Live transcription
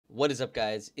What is up,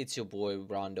 guys? It's your boy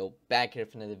Rondo back here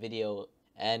for another video,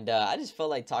 and I just felt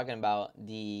like talking about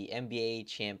the NBA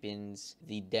champions,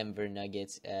 the Denver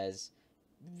Nuggets. As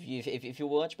if you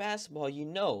watch basketball, you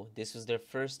know this was their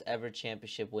first ever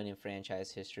championship win in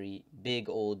franchise history. Big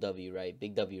old W, right?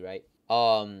 Big W, right?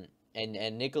 And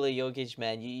Nikola Jokic,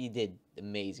 man, you did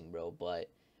amazing, bro. But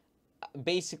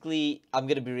basically, I'm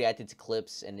gonna be reacting to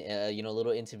clips and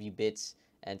little interview bits,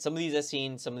 and some of these I've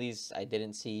seen, some of these I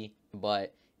didn't see,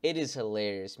 but it is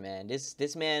hilarious, man.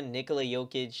 This man, Nikola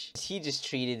Jokic, he just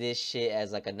treated this shit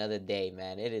as like another day,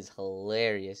 man. It is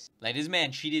hilarious. Like, this man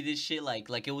treated this shit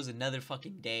like it was another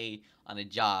fucking day on a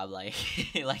job, like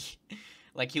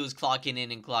like he was clocking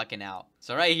in and clocking out.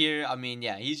 So right here, I mean,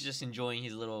 yeah, he's just enjoying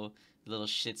his little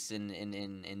shits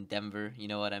in Denver, you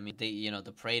know what I mean?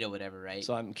 The parade or whatever, right?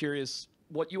 So I'm curious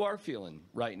what you are feeling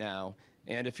right now,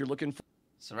 and if you're looking for...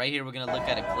 So right here, we're gonna look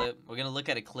at a clip. We're gonna look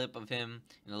at a clip of him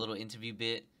in a little interview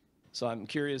bit. So I'm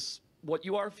curious what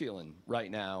you are feeling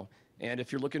right now, and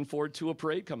if you're looking forward to a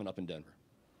parade coming up in Denver.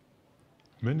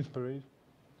 When is parade?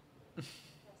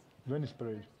 When is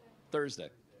parade? Thursday.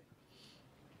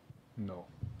 No.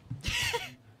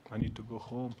 I need to go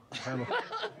home.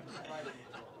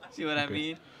 See what I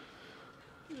mean?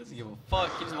 He doesn't give a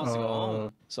fuck. He just wants to go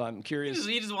home. So I'm curious.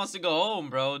 He just wants to go home,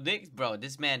 bro.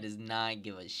 This man does not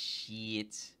give a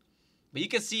shit. But you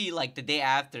can see, like, the day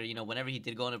after, whenever he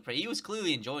did go on a parade, he was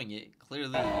clearly enjoying it. Clearly,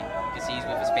 you can see he's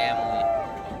with his family.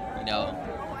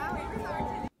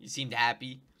 He seemed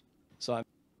happy. So I'm...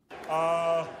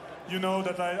 You know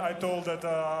that I told that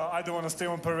I don't want to stay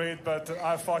on parade, but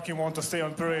I fucking want to stay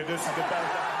on parade. This is the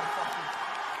best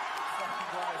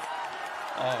fucking life.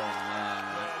 Oh, man.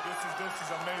 Yeah, this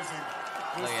is amazing.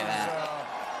 Look at that.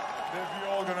 We're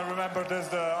all gonna remember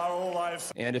this our whole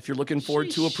lives. And if you're looking forward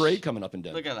to a parade coming up in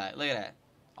Denver. Look at that. Look at that.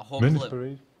 A whole When clip. is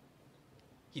parade?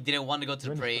 He didn't want to go to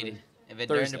the parade. If it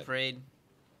during the parade,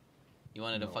 he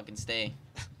wanted to fucking stay.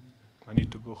 I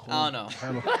need to go home. I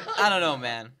don't know. I don't know,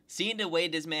 man. Seeing the way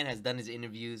this man has done his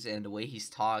interviews and the way he's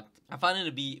talked, I find him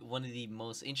to be one of the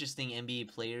most interesting NBA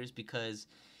players because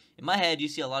in my head, you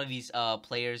see a lot of these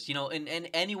players, and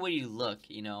anywhere you look,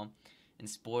 in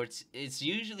sports, it's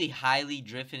usually highly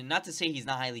driven. Not to say he's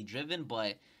not highly driven,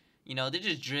 but, they're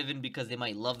just driven because they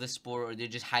might love the sport or they're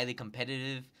just highly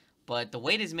competitive. But the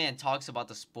way this man talks about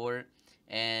the sport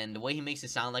and the way he makes it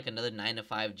sound like another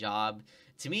 9-to-5 job,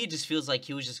 to me, it just feels like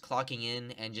he was just clocking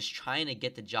in and just trying to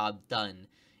get the job done.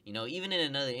 Even in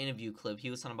another interview clip, he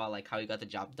was talking about like how he got the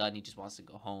job done. He just wants to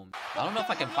go home. I don't know if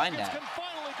I can find that.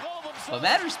 But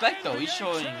mad respect though. He's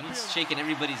shaking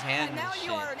everybody's hand and now shit.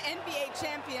 you are an NBA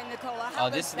champion, Nicola. Oh,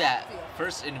 this is that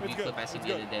first interview clip I seen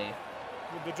the other day.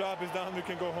 The job is done. We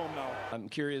can go home now. I'm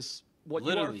curious what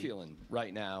you are feeling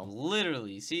right now.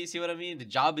 Literally. See what I mean? The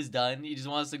job is done. He just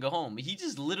wants to go home. He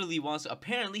just literally wants to.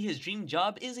 Apparently, his dream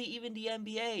job isn't even the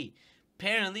NBA.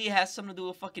 Apparently, it has something to do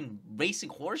with fucking racing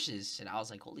horses. And I was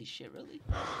like, holy shit, really?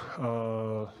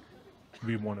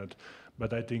 We won it,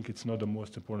 but I think it's not the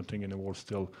most important thing in the world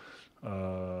still.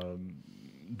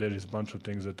 There is a bunch of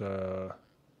things that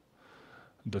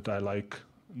I like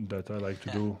to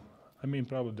do. I mean,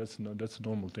 probably that's a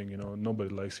normal thing, Nobody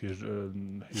likes his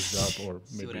job, or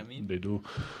maybe they do.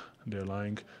 They're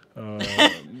lying.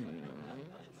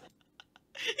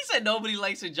 He said nobody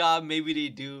likes a job. Maybe they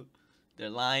do.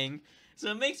 They're lying. So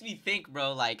it makes me think,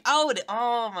 bro, like, oh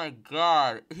my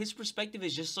God. His perspective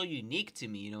is just so unique to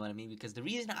me, you know what I mean? Because the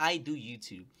reason I do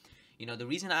YouTube, the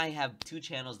reason I have 2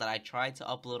 channels that I try to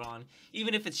upload on,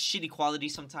 even if it's shitty quality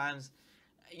sometimes,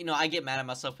 I get mad at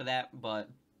myself for that, but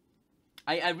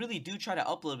I really do try to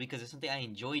upload because it's something I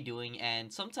enjoy doing,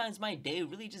 and sometimes my day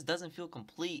really just doesn't feel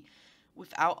complete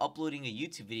without uploading a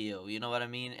YouTube video, you know what I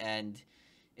mean? And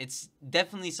it's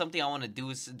definitely something I want to do.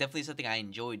 It's definitely something I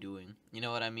enjoy doing, you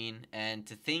know what I mean? And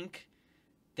to think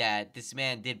that this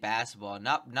man did basketball,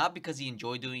 not because he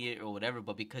enjoyed doing it or whatever,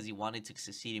 but because he wanted to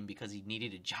succeed and because he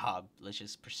needed a job, let's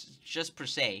just per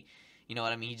se, you know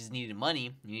what I mean? He just needed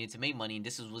money, he needed to make money, and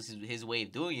this was his way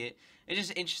of doing it. It's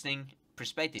just interesting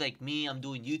perspective. Like me, I'm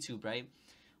doing YouTube, right?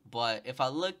 But if I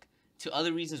look to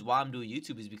other reasons why I'm doing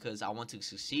YouTube is because I want to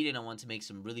succeed and I want to make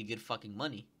some really good fucking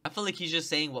money. I feel like he's just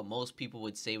saying what most people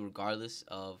would say regardless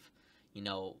of,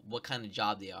 what kind of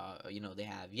job they are, they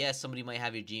have. Yes, somebody might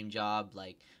have your dream job,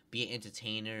 like be an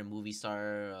entertainer, movie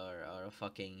star, or a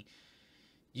fucking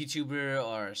YouTuber,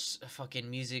 or a fucking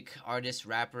music artist,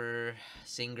 rapper,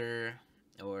 singer,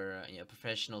 or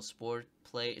professional sports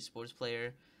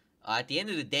player. At the end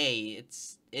of the day,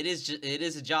 it is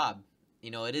a job.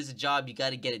 It is a job. You got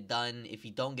to get it done. If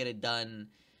you don't get it done,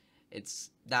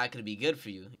 it's not going to be good for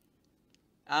you.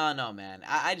 I don't know, man.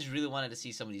 I just really wanted to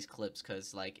see some of these clips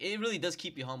because, like, it really does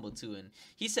keep you humble, too. And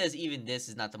he says even this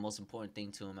is not the most important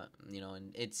thing to him, you know,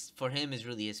 and it's, for him, is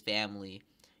really his family,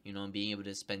 you know, and being able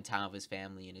to spend time with his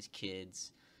family and his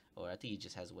kids. Or I think he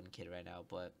just has one kid right now.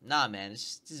 But, nah, man,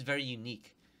 it's just very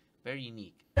unique. Very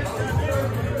unique. They were enjoying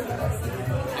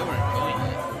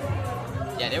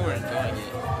it. Yeah, they were enjoying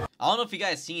it. I don't know if you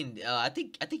guys seen, I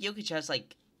think Jokic has,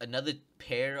 like, another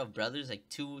pair of brothers, like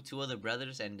two other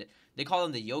brothers, and they call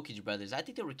them the Jokic brothers. I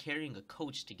think they were carrying a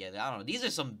coach together. I don't know. These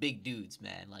are some big dudes,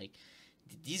 man. Like,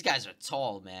 these guys are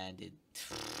tall, man.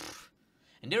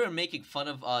 And they were making fun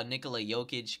of Nikola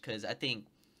Jokic because I think,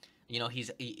 you know,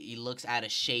 he looks out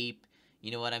of shape.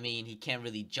 You know what I mean? He can't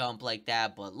really jump like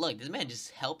that. But look, this man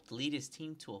just helped lead his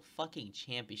team to a fucking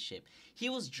championship. He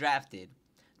was drafted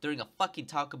during a fucking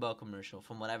Taco Bell commercial,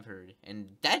 from what I've heard. And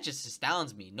that just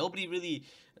astounds me. Nobody really,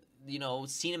 you know,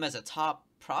 seen him as a top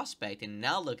prospect. And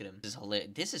now look at him.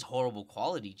 This is horrible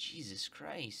quality. Jesus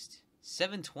Christ.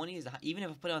 720 is even if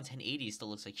I put it on 1080, it still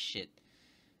looks like shit.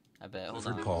 I bet. Hold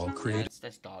on. Paul created.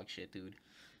 That's dog shit, dude.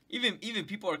 Even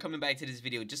people are coming back to this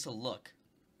video just to look.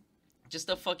 Just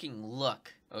a fucking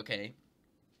look, okay?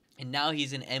 And now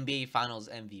he's an NBA Finals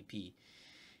MVP.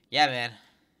 Yeah, man.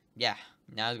 Yeah.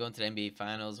 Now he's going to the NBA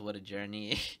Finals. What a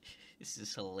journey. This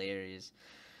is hilarious.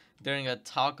 During a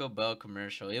Taco Bell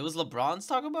commercial. It was LeBron's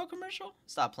Taco Bell commercial?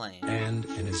 Stop playing. And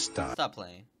in his stop. Stop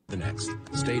playing. The next.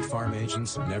 State Farm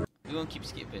agents never. We won't keep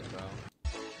skipping, bro.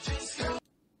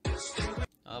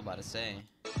 I was about to say.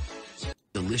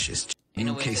 Delicious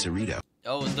new quesarito.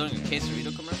 Oh, it was during a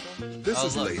quesarito commercial? This oh,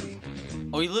 is look. Lady.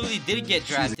 Oh, he literally did get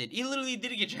drafted. He literally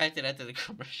did get drafted after the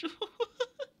commercial.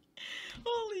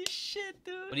 Holy shit,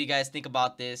 dude. What do you guys think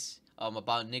about this?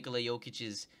 About Nikola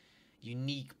Jokic's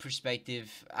unique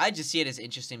perspective. I just see it as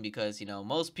interesting because, you know,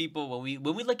 most people,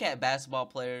 when we look at basketball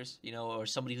players, you know, or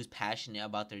somebody who's passionate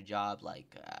about their job,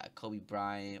 like Kobe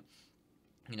Bryant,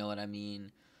 you know what I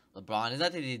mean, LeBron, it's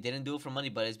not that they didn't do it for money,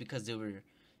 but it's because they were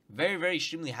very, very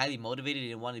extremely highly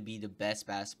motivated and want to be the best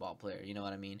basketball player, you know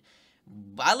what I mean?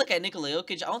 But I look at Nikola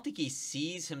Jokic, I don't think he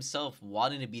sees himself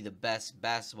wanting to be the best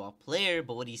basketball player,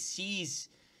 but what he sees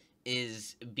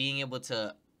is being able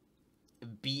to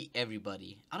beat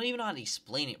everybody. I don't even know how to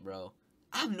explain it, bro.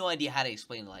 I have no idea how to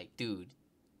explain it. Like, dude,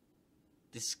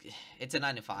 it's a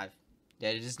 9 to 5. Yeah,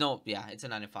 it's a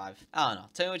 9 to 5. I don't know.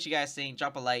 Tell me what you guys think.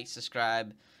 Drop a like,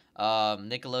 subscribe.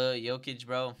 Nikola Jokic,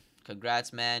 bro.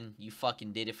 Congrats, man. You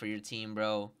fucking did it for your team,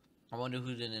 bro. I wonder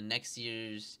who the next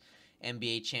year's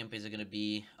NBA champions are going to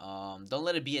be. Don't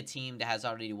let it be a team that has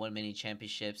already won many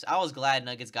championships. I was glad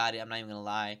Nuggets got it. I'm not even going to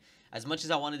lie. As much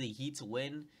as I wanted the Heat to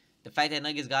win, the fact that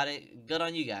Nuggets got it, good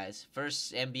on you guys.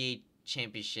 First NBA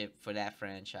championship for that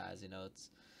franchise. You know,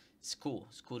 it's cool.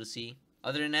 It's cool to see.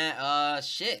 Other than that,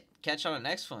 shit. Catch you on the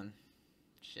next one.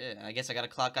 Shit. I guess I got to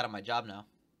clock out of my job now.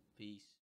 Peace.